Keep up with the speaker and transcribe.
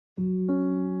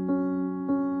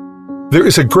There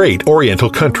is a great Oriental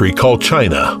country called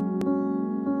China.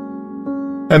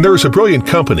 And there is a brilliant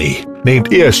company named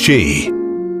ESG.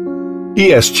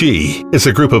 ESG is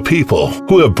a group of people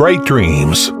who have bright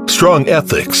dreams, strong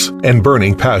ethics, and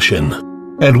burning passion.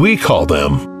 And we call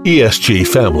them ESG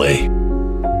Family.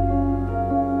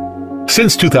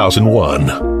 Since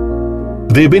 2001,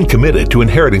 they've been committed to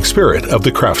inheriting spirit of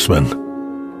the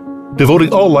craftsman,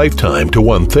 devoting all lifetime to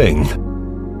one thing: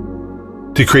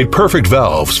 to create perfect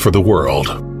valves for the world.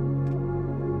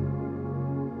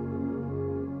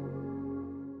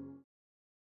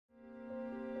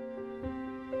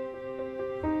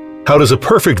 How does a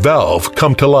perfect valve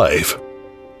come to life?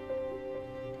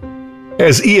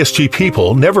 As ESG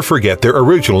people never forget their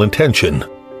original intention,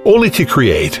 only to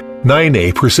create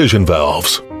 9A precision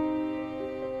valves.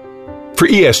 For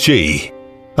ESG,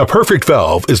 a perfect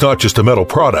valve is not just a metal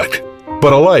product,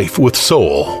 but a life with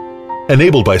soul,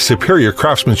 enabled by superior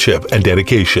craftsmanship and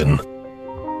dedication.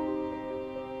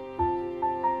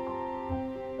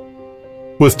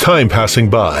 With time passing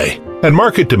by and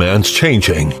market demands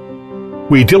changing,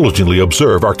 we diligently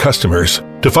observe our customers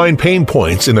to find pain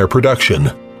points in their production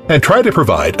and try to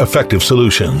provide effective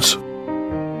solutions.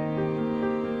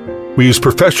 We use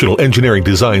professional engineering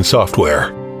design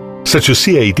software, such as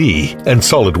CAD and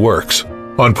SolidWorks,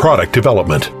 on product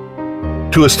development.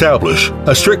 To establish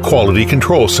a strict quality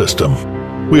control system,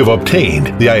 we have obtained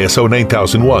the ISO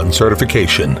 9001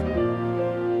 certification,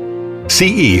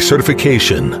 CE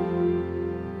certification,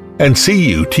 and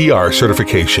CUTR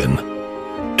certification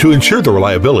to ensure the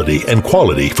reliability and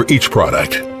quality for each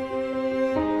product.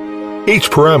 Each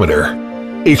parameter,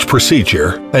 each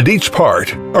procedure, and each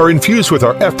part are infused with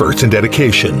our efforts and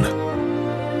dedication,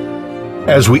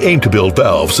 as we aim to build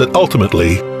valves that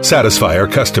ultimately satisfy our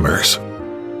customers.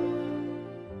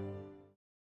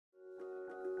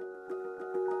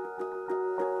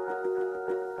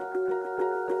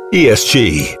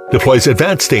 ESG deploys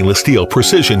advanced stainless steel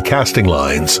precision casting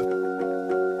lines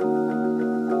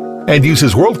and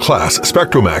uses world-class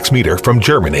Spectromax meter from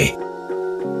Germany.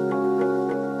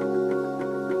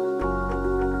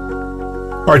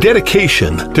 Our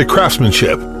dedication to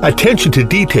craftsmanship, attention to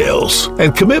details,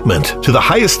 and commitment to the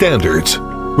highest standards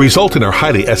result in our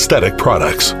highly aesthetic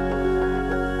products.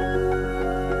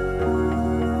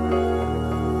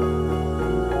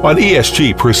 On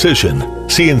ESG Precision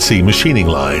CNC machining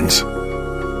lines,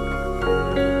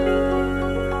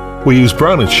 we use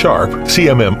Brown & Sharp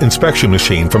CMM inspection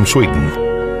machine from Sweden,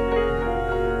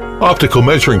 optical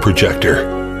measuring projector,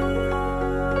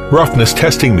 roughness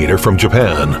testing meter from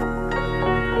Japan.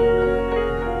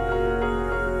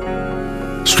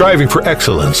 Striving for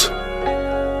excellence,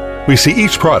 we see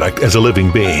each product as a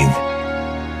living being,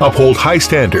 uphold high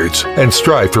standards, and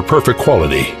strive for perfect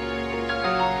quality.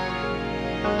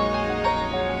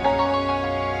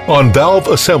 On valve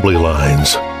assembly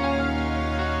lines,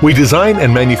 we design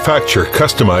and manufacture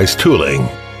customized tooling,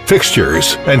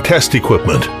 fixtures, and test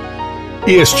equipment.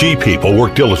 ESG people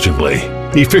work diligently,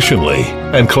 efficiently,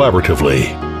 and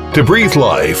collaboratively to breathe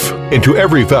life into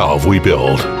every valve we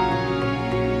build.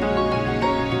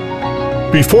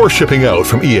 Before shipping out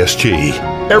from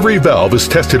ESG, every valve is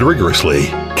tested rigorously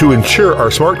to ensure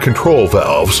our smart control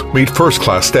valves meet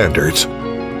first-class standards.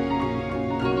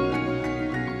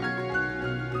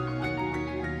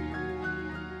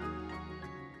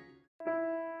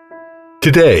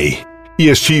 Today,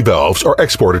 ESG valves are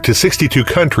exported to 62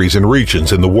 countries and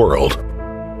regions in the world.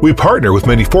 We partner with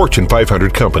many Fortune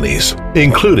 500 companies,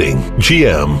 including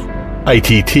GM,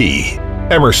 ITT,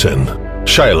 Emerson,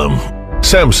 Xylem,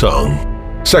 Samsung,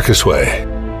 Sekisui,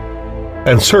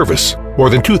 and service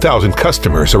more than 2,000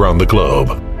 customers around the globe.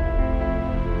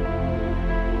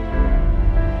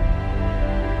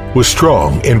 With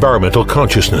strong environmental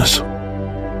consciousness,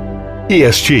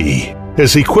 ESG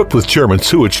is equipped with German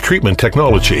sewage treatment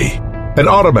technology and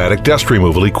automatic dust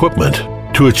removal equipment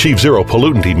to achieve zero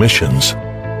pollutant emissions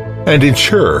and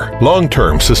ensure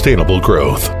long-term sustainable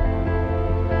growth.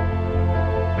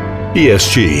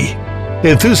 ESG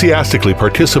enthusiastically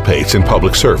participates in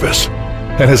public service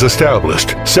and has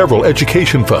established several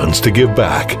education funds to give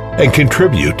back and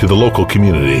contribute to the local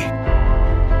community.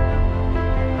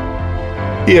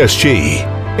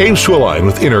 ESG aims to align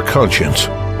with inner conscience,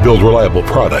 build reliable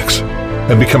products,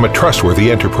 and become a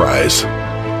trustworthy enterprise.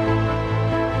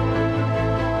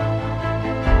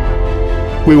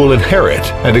 We will inherit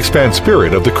and expand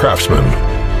spirit of the craftsman,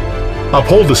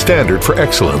 uphold the standard for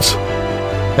excellence,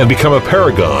 and become a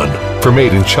paragon for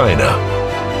Made in China.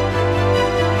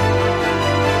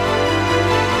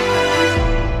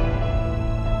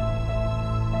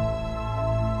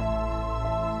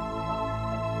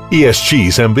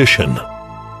 ESG's ambition: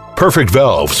 Perfect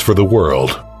valves for the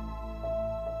world.